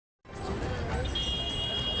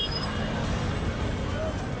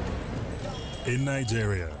In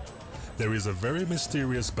Nigeria, there is a very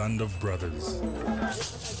mysterious band of brothers.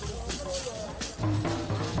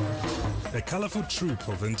 A colorful troupe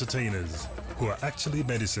of entertainers who are actually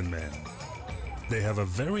medicine men. They have a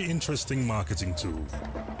very interesting marketing tool.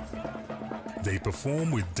 They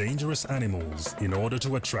perform with dangerous animals in order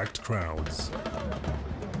to attract crowds.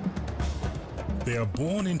 They are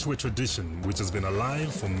born into a tradition which has been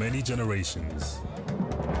alive for many generations.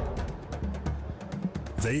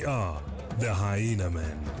 They are the Hyena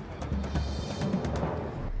men.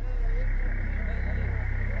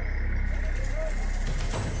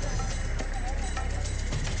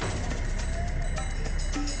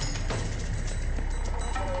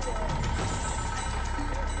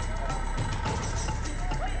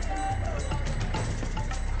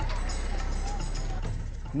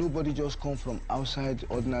 Nobody just come from outside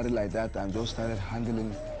ordinary like that and just started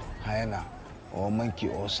handling hyena or monkey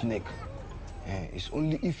or snake. It's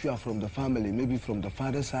only if you are from the family, maybe from the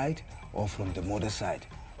father's side or from the mother's side.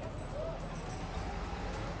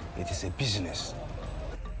 It is a business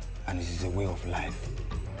and it is a way of life.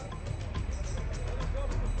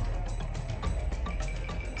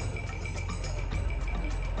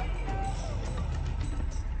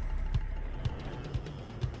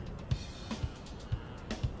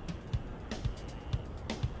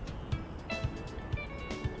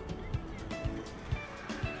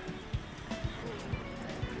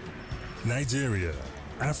 Nigeria,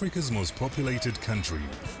 Africa's most populated country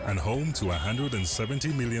and home to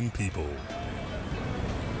 170 million people.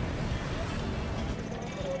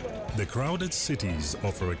 The crowded cities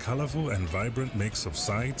offer a colorful and vibrant mix of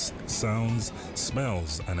sights, sounds,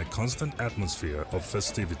 smells, and a constant atmosphere of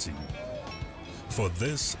festivity. For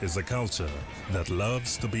this is a culture that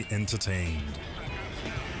loves to be entertained.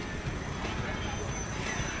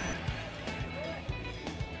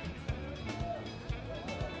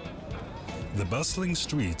 The bustling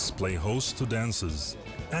streets play host to dancers,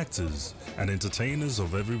 actors, and entertainers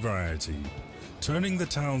of every variety, turning the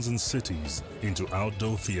towns and cities into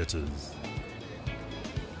outdoor theaters.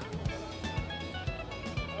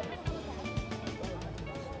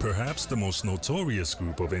 Perhaps the most notorious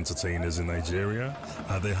group of entertainers in Nigeria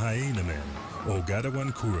are the Hyena men, or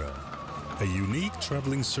Gadawan Kura, a unique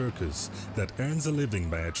traveling circus that earns a living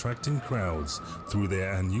by attracting crowds through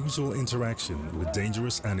their unusual interaction with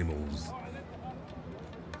dangerous animals.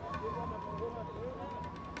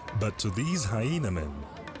 But to these hyena men,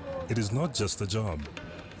 it is not just a job.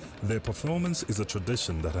 Their performance is a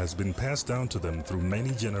tradition that has been passed down to them through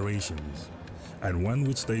many generations, and one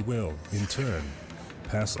which they will, in turn,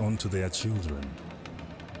 pass on to their children.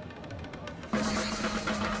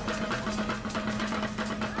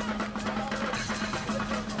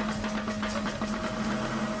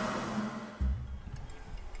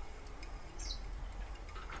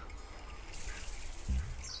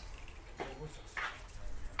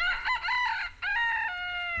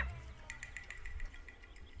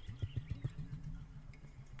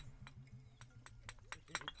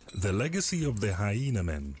 The legacy of the Hyena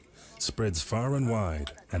men spreads far and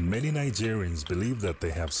wide, and many Nigerians believe that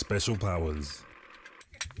they have special powers.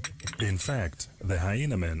 In fact, the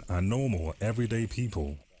Hyena men are normal, everyday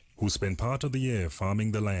people who spend part of the year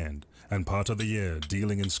farming the land and part of the year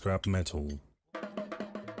dealing in scrap metal.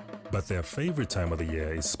 But their favorite time of the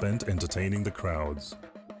year is spent entertaining the crowds,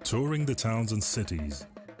 touring the towns and cities,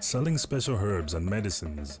 selling special herbs and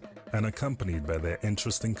medicines, and accompanied by their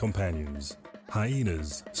interesting companions,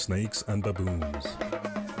 hyenas, snakes, and baboons.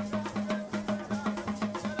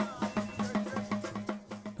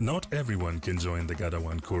 Not everyone can join the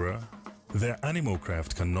Gadawan Kura. Their animal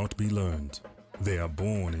craft cannot be learned. They are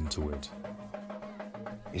born into it.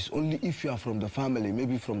 It's only if you are from the family,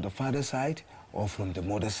 maybe from the father's side or from the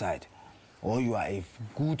mother's side, or you are a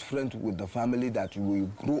good friend with the family that you will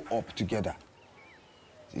grow up together.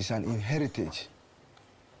 It's an inheritance.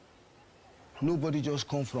 Nobody just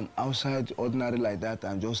come from outside ordinary like that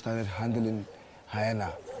and just started handling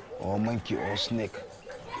hyena or monkey or snake.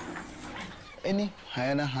 Any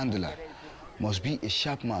hyena handler must be a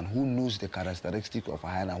sharp man who knows the characteristics of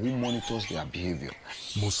hyena, who monitors their behavior.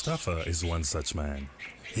 Mustafa is one such man.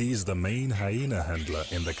 He is the main hyena handler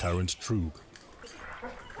in the current troupe.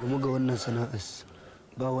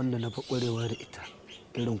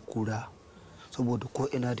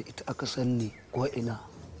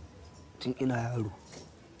 Tun ina yaro,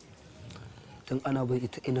 tun ana bai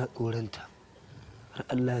ita ina tsoranta, har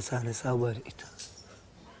Allah ya sa na saba da ita.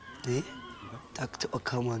 Ta taɓa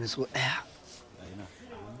kama ni so ɗaya.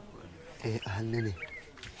 A hannu ne,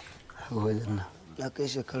 a wajen nan. Na kai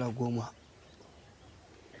shekara 10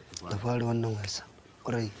 da fara wannan wasa.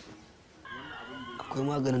 Ƙwarai, akwai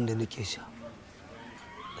maganin da nake sha.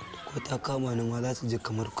 ko ta kama ni ma za ta je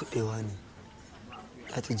kamar kuɗewa ne,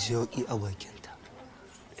 za ta ji yauƙi a bakinta.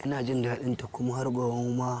 Ina jin daɗinta kuma har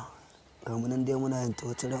gobe ma ga mu nan dai muna yin ta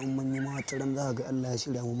wata ran mun yi ma wata ran za ga Allah ya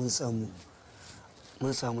shirya mu mun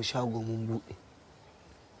samu shago mun buɗe.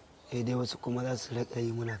 Dai wasu kuma za su riƙa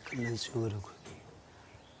yi muna kallon su yau da gobe.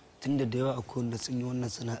 Tunda da yawa akwai wanda sun yi wannan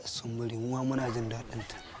sana'a sun bari mu ma muna jin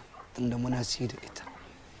daɗinta tunda muna ci da ita,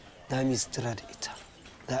 za mu yi sutura da ita,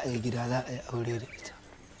 za a yi gida, za a yi aure da ita,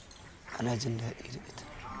 ana jin daɗi da ita.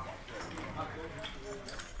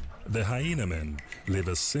 The hyena men live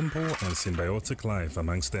a simple and symbiotic life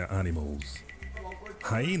amongst their animals.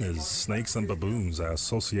 Hyenas, snakes and baboons are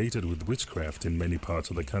associated with witchcraft in many parts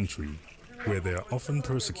of the country, where they are often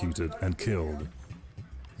persecuted and killed.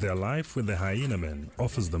 Their life with the hyena men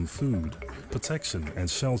offers them food, protection and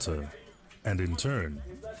shelter, and in turn,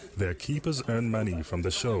 their keepers earn money from the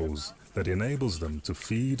shows that enables them to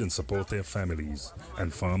feed and support their families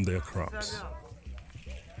and farm their crops.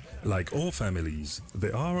 Like all families,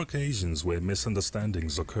 there are occasions where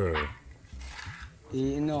misunderstandings occur.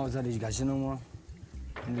 The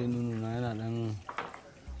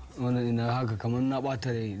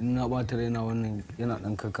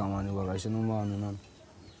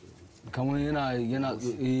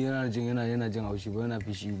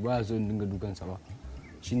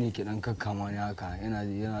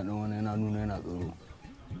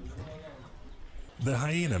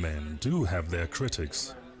hyena men do have their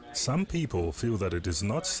critics. Some people feel that it is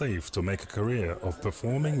not safe to make a career of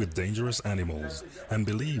performing with dangerous animals and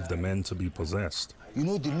believe the men to be possessed. You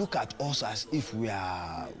know, they look at us as if we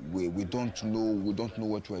don't know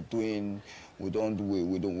what we're doing.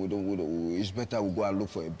 It's better we go and look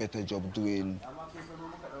for a better job doing.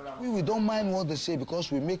 We don't mind what they say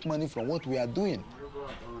because we make money from what we are doing.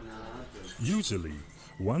 Usually,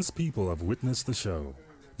 once people have witnessed the show,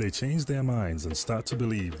 they change their minds and start to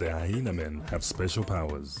believe the hyena men have special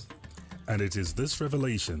powers. And it is this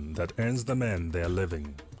revelation that earns the men their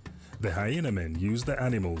living. The hyena men use the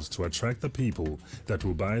animals to attract the people that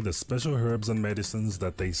will buy the special herbs and medicines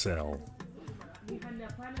that they sell.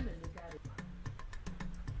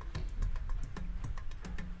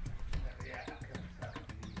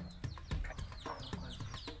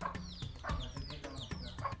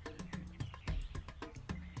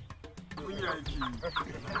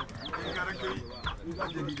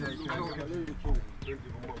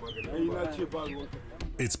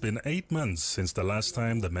 It's been 8 months since the last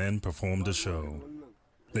time the men performed a show.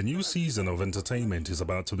 The new season of entertainment is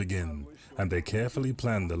about to begin, and they carefully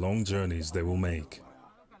plan the long journeys they will make.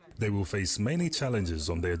 They will face many challenges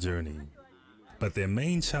on their journey, but their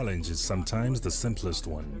main challenge is sometimes the simplest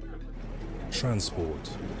one: transport.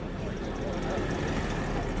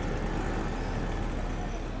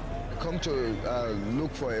 Come to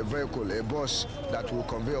look for a vehicle, a bus that will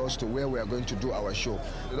convey us to where we are going to do our show.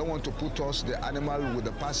 They don't want to put us, the animal, with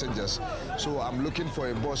the passengers. So I'm looking for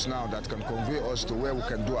a bus now that can convey us to where we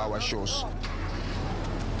can do our shows.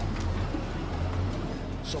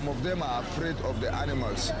 Some of them are afraid of the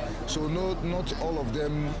animals. So not all of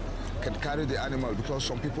them can carry the animal because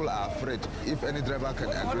some people are afraid. If any driver can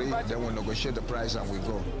agree, then we'll negotiate the price and we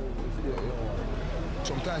go.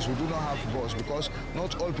 Sometimes we do not have bus because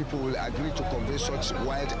not all people will agree to convey such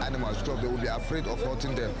wild animals because they will be afraid of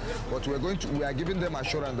hurting them. But we are giving them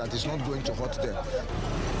assurance that it's not going to hurt them.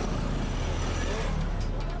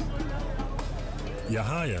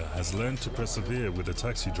 Yahya has learned to persevere with the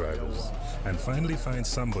taxi drivers and finally find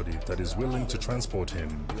somebody that is willing to transport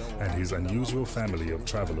him and his unusual family of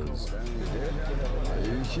travelers.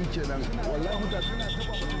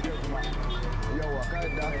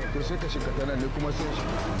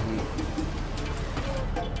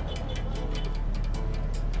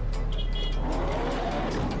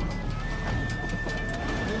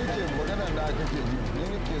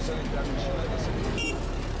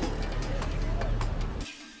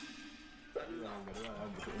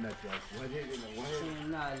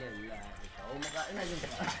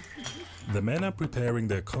 The men are preparing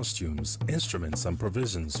their costumes, instruments and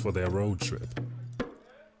provisions for their road trip.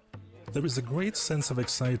 There is a great sense of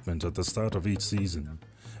excitement at the start of each season,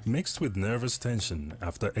 mixed with nervous tension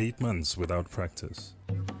after 8 months without practice.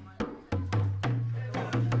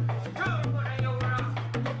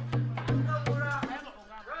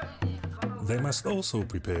 They must also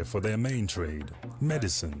prepare for their main trade,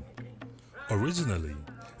 medicine. Originally,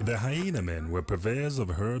 the hyena men were purveyors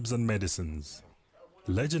of herbs and medicines.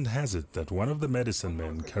 Legend has it that one of the medicine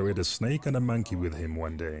men carried a snake and a monkey with him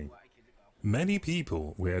one day. Many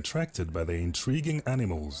people were attracted by the intriguing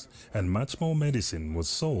animals, and much more medicine was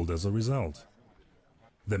sold as a result.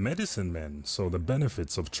 The medicine men saw the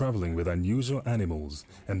benefits of traveling with unusual animals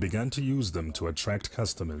and began to use them to attract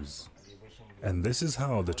customers. And this is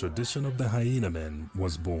how the tradition of the hyena men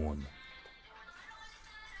was born.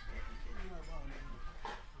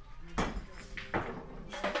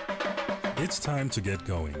 It's time to get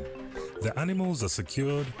going. The animals are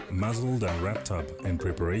secured, muzzled and wrapped up in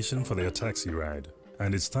preparation for their taxi ride,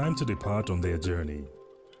 and it's time to depart on their journey.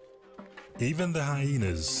 Even the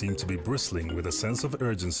hyenas seem to be bristling with a sense of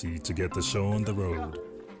urgency to get the show on the road.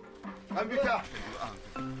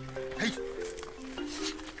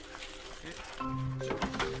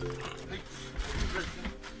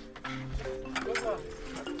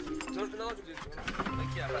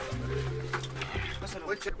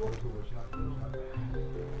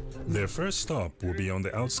 Their first stop will be on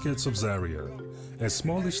the outskirts of Zaria, a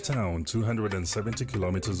smallish town 270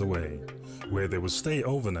 kilometers away, where they will stay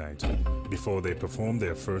overnight before they perform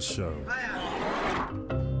their first show.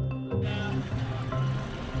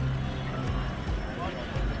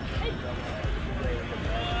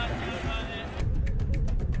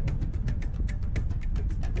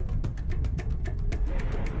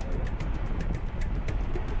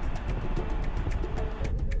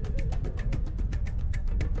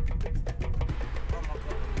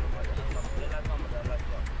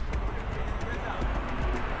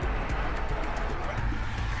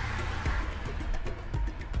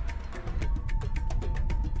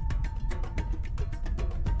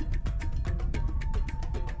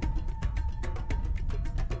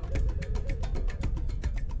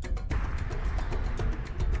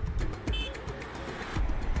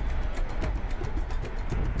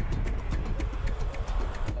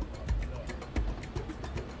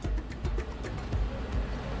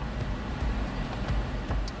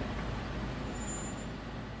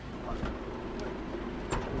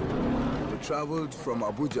 Traveled from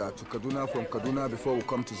Abuja to Kaduna, from Kaduna before we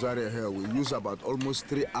come to Zaria here. We use about almost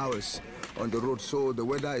 3 hours on the road, so the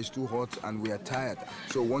weather is too hot and we are tired.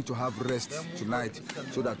 So we want to have rest tonight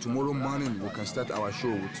so that tomorrow morning we can start our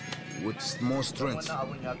show with more strength.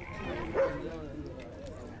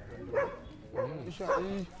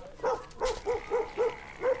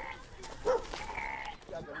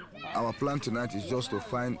 Our plan tonight is just to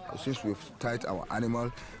find, since we've tied our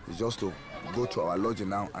animal, is just to go to our lodge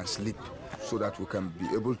now and sleep so that we can be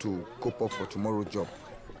able to cope up for tomorrow's job.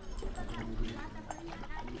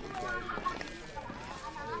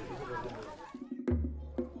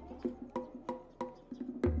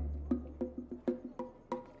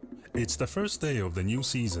 It's the first day of the new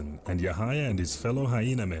season, and Yahya and his fellow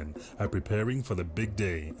hyena men are preparing for the big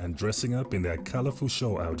day and dressing up in their colorful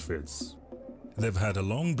show outfits. They've had a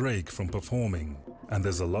long break from performing, and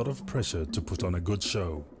there's a lot of pressure to put on a good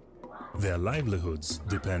show. Their livelihoods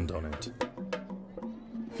depend on it.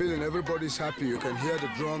 Feeling everybody's happy. You can hear the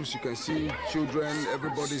drums, you can see children,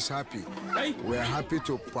 everybody's happy. We are happy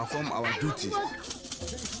to perform our duty.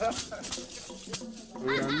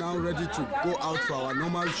 We are now ready to go out for our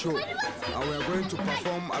normal show, and we are going to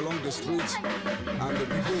perform along the streets, and the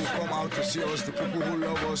people will come out to see us, the people who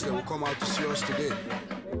love us, they will come out to see us today.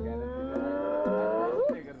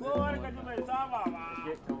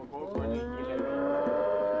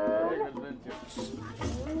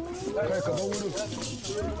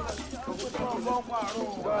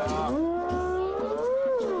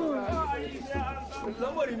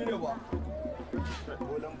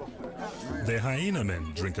 The hyena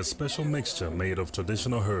men drink a special mixture made of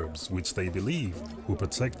traditional herbs which they believe will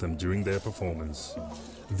protect them during their performance.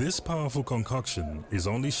 This powerful concoction is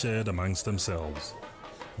only shared amongst themselves.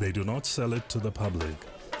 They do not sell it to the public.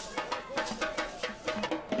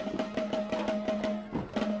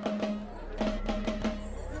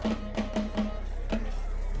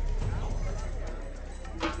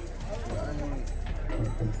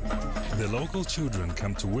 The local children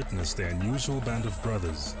come to witness the unusual band of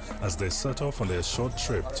brothers as they set off on their short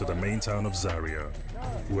trip to the main town of Zaria,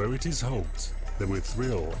 where it is hoped they will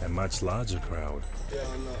thrill a much larger crowd.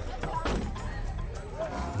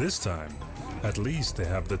 This time, at least they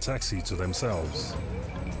have the taxi to themselves.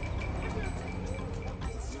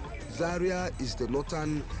 Zaria is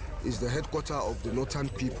the headquarters of the northern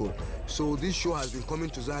people. So this show has been coming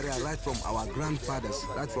to Zaria right from our grandfathers,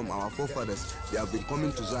 right from our forefathers. They have been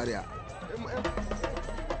coming to Zaria.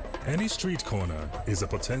 Any street corner is a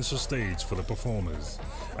potential stage for the performers,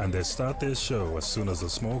 and they start their show as soon as a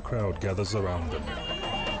small crowd gathers around them.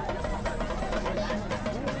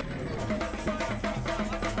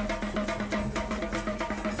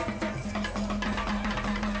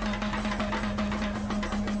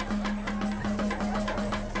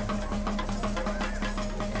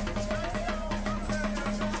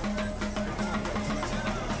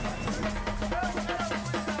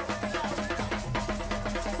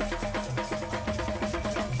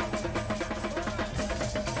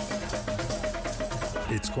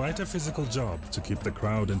 It's quite a physical job to keep the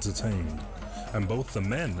crowd entertained, and both the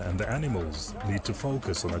men and the animals need to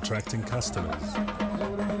focus on attracting customers.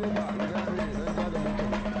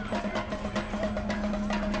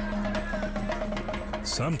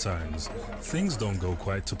 Sometimes, things don't go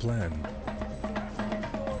quite to plan.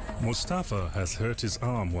 Mustafa has hurt his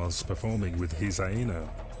arm whilst performing with his hyena.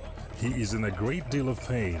 He is in a great deal of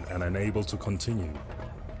pain and unable to continue.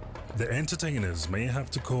 The entertainers may have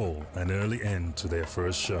to call an early end to their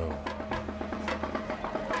first show.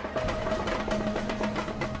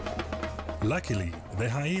 Luckily, the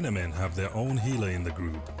hyena men have their own healer in the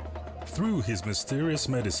group. Through his mysterious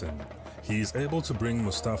medicine, he is able to bring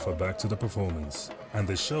Mustafa back to the performance, and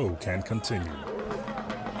the show can continue.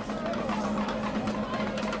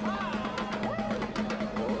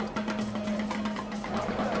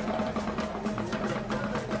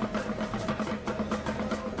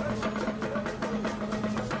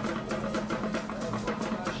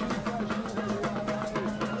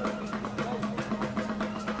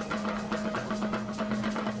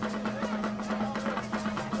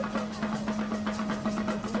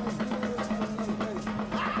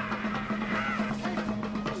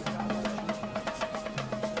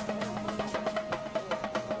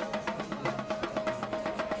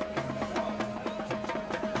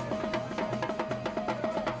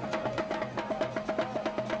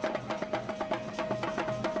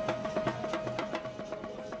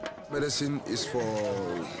 Medicine is for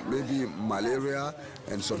maybe malaria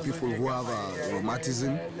and some people who have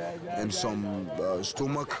rheumatism and some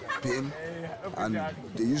stomach pain, and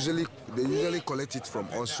they usually collect it from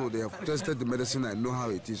us. So they have tested the medicine and know how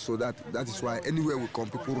it is. So that is why anywhere we come,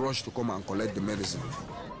 people rush to come and collect the medicine.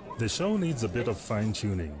 The show needs a bit of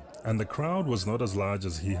fine-tuning, and the crowd was not as large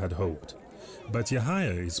as he had hoped. But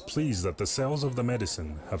Yahya is pleased that the sales of the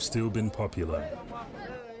medicine have still been popular.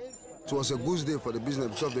 It was a good day for the business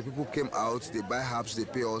because the people came out, they buy herbs, they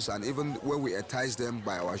pay us, and even when we entice them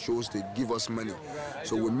by our shows, they give us money.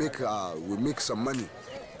 So we make some money.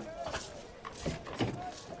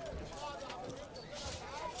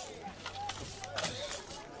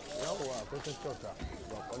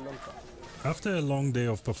 After a long day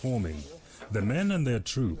of performing, the men and their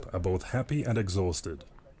troupe are both happy and exhausted.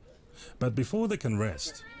 But before they can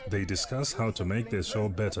rest, they discuss how to make their show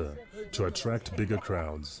better to attract bigger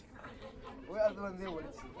crowds.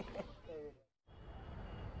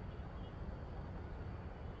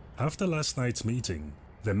 After last night's meeting,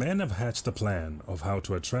 the men have hatched a plan of how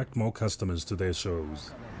to attract more customers to their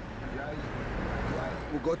shows.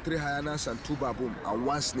 We got 3 hyenas and 2 baboon and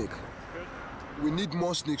 1 snake. We need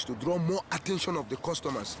more snakes to draw more attention of the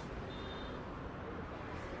customers.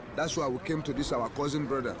 That's why we came to this, our cousin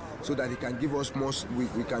brother, so that he can give us more,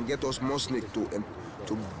 we can get us more snake to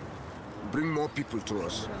bring more people to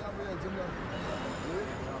us.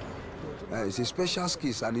 It's a special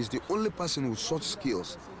skills, and he's the only person with such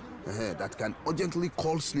skills that can urgently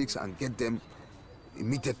call snakes and get them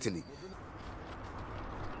immediately.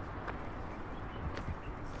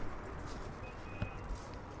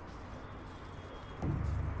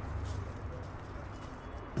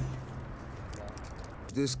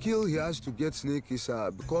 The skill he has to get snake is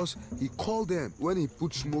because he called them. When he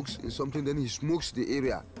puts smokes in something, then he smokes the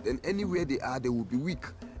area. Then anywhere they are, they will be weak.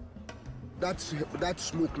 That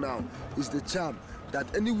smoke now is the charm. That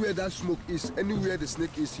anywhere that smoke is, anywhere the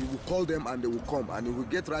snake is, he will call them and they will come, and he will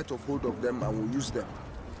get right of hold of them and will use them.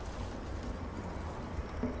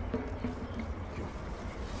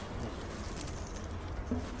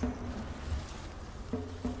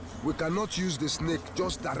 We cannot use the snake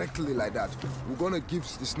just directly like that. We're going to give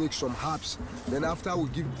the snake some herbs. Then after we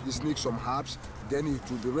give the snake some herbs, then it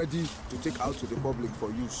will be ready to take out to the public for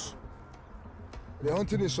use. The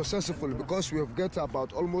hunting is successful because we have got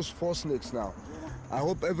about almost 4 snakes now. I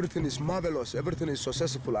hope everything is marvelous, everything is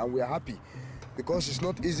successful, and we are happy. Because it's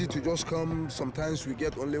not easy to just come. Sometimes we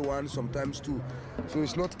get only 1, sometimes 2. So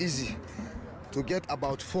it's not easy to get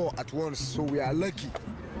about 4 at once, so we are lucky.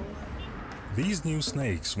 These new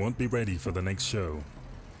snakes won't be ready for the next show.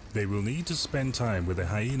 They will need to spend time with the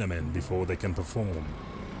hyena men before they can perform.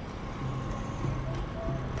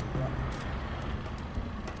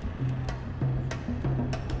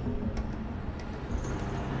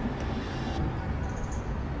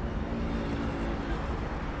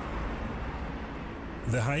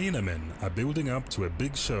 The hyena men are building up to a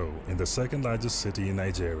big show in the 2nd largest city in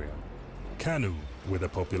Nigeria, Kano, with a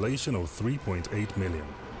population of 3.8 million.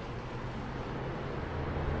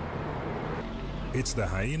 It's the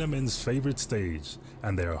hyena men's favorite stage,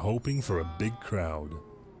 and they are hoping for a big crowd.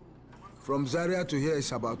 From Zaria to here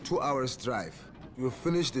is about 2 hours drive. We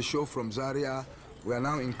finished the show from Zaria. We are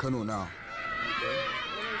now in Kano now. Okay.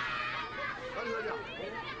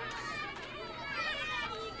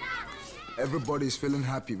 everybody is feeling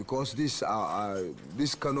happy because this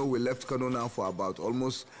Kano, we left Kano now for about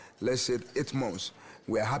almost, let's say, 8 months.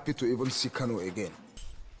 We are happy to even see Kano again.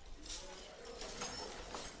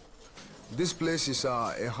 This place is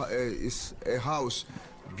a house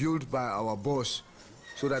built by our boss,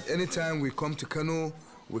 so that anytime we come to Kano,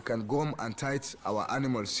 we can go and tithe our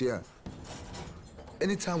animals here.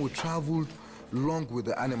 Anytime we travel long with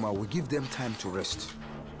the animal, we give them time to rest.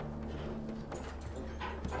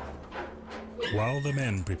 While the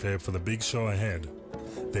men prepare for the big show ahead,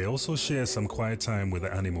 they also share some quiet time with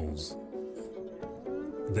the animals.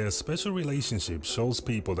 Their special relationship shows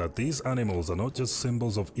people that these animals are not just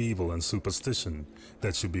symbols of evil and superstition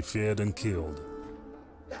that should be feared and killed.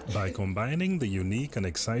 By combining the unique and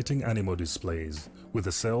exciting animal displays with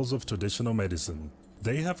the cells of traditional medicine,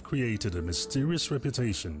 they have created a mysterious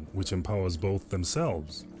reputation which empowers both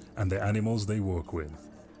themselves and the animals they work with.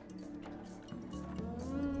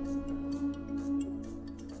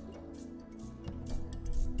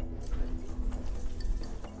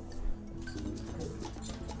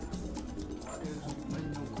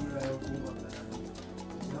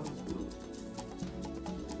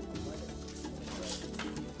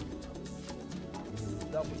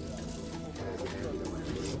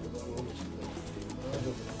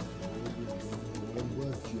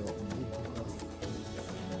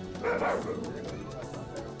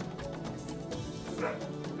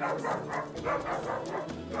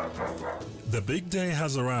 The big day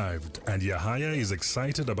has arrived, and Yahya is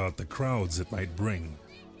excited about the crowds it might bring.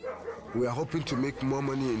 We are hoping to make more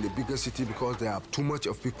money in the bigger city because there are too much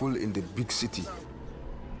of people in the big city.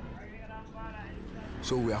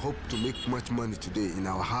 So we are hoping to make much money today in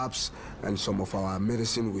our herbs and some of our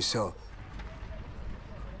medicine we sell.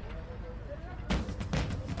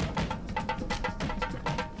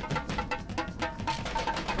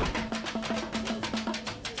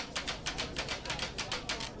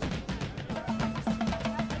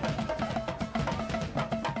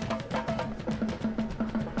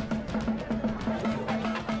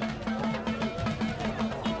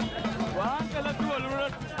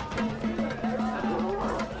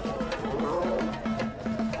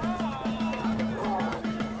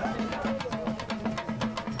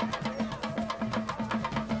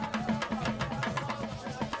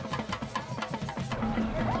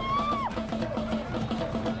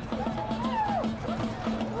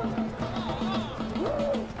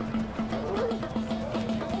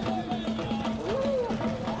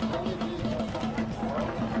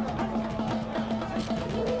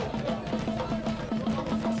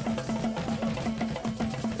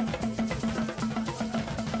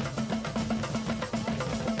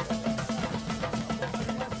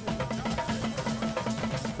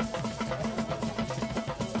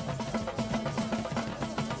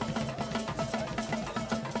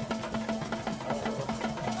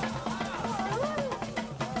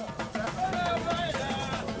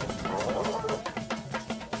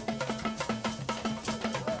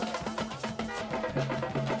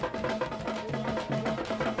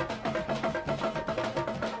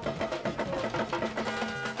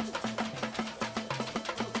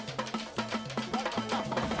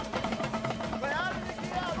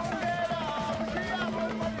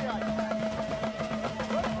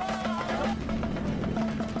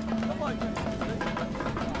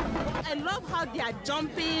 How they are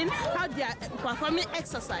jumping, how they are performing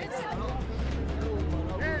exercise.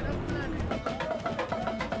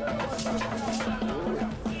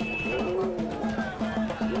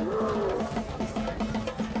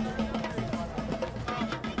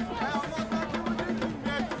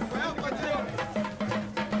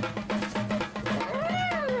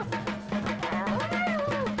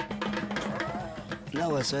 Na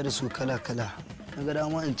wasa da su kala-kala, na ga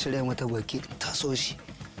dama in cire mata baki in taso shi.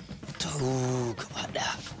 Gaba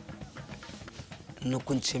ɗaya na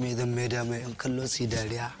kunce mai zan mai da mai yan kallo su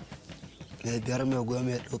dariya mai biyar mai goma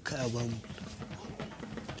mai ɗauka a bamu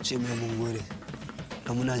ce mai mun gode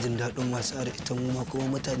da muna jin daɗin wasa da ita mu ma kuma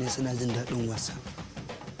mutane suna jin daɗin wasa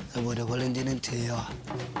saboda farin jinin ta yawa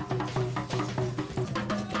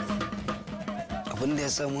abin da ya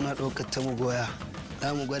sa muna ɗaukar ta mu goya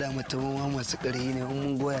za mu gwada mata ma masu ƙarfi ne in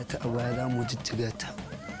mun goya ta a baya za mu jijjiga ta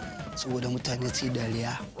saboda mutane su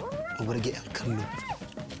dariya. It's a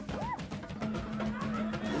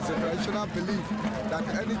traditional belief that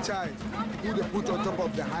any child who they put on top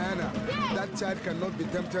of the hyena, that child cannot be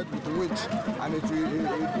tempted with the witch, and it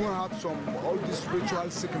won't have all this spiritual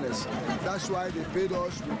sickness. That's why they paid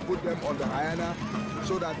us, we put them on the hyena,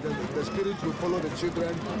 so that the spirit will follow the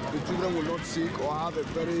children will not sick or have a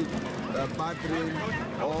very bad dream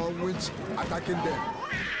or witch attacking them.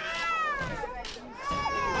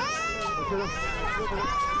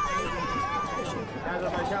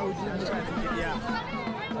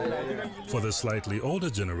 For the slightly older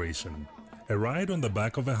generation, a ride on the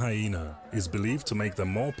back of a hyena is believed to make them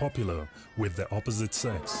more popular with the opposite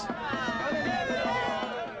sex.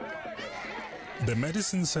 The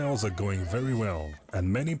medicine sales are going very well, and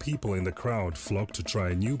many people in the crowd flock to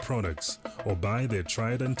try new products or buy their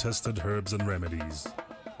tried and tested herbs and remedies.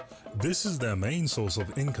 This is their main source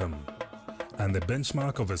of income and the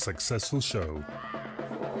benchmark of a successful show.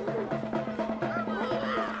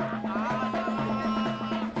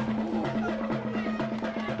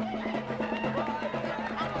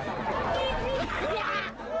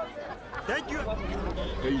 Thank you.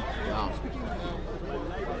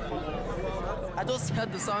 I just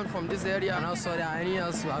heard the sound from this area and I saw the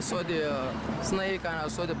hyenas, I saw the snake and I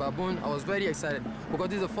saw the baboon. I was very excited because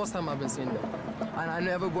this is the first time I've been seeing them. And I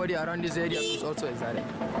know everybody around this area is also excited.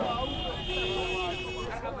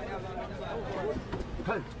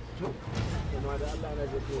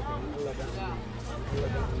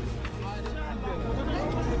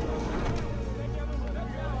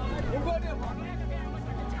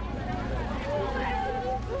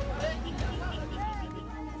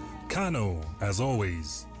 Kano, as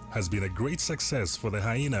always, has been a great success for the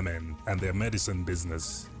Hyena men and their medicine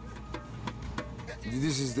business.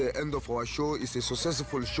 This is the end of our show. It's a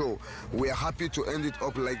successful show. We are happy to end it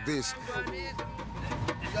up like this.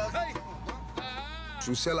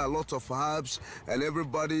 We sell a lot of herbs and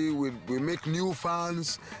everybody, we make new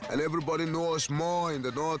fans and everybody knows us more in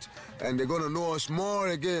the north and they're going to know us more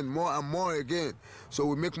again, more and more again. So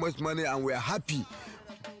we make much money and we are happy.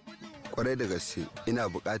 Kwarai da gaske ina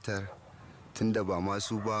buƙatar tunda ba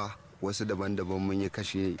masu ba wasu daban-daban mun yi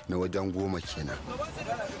kashe na wajen 10 kenan.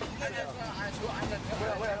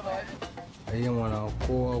 Mana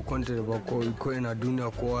kowa kwanta da ba ko ina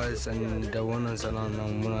duniya kowa san da wannan sana'an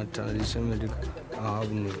nan muna tradition medic a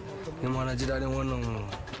abu ne. Ni ma na ji daɗin wannan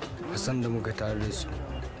hasan da muka tare da su.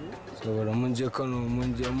 Saboda mun je Kano,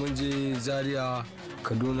 mun je Zaria,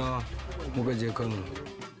 Kaduna, muka je Kano.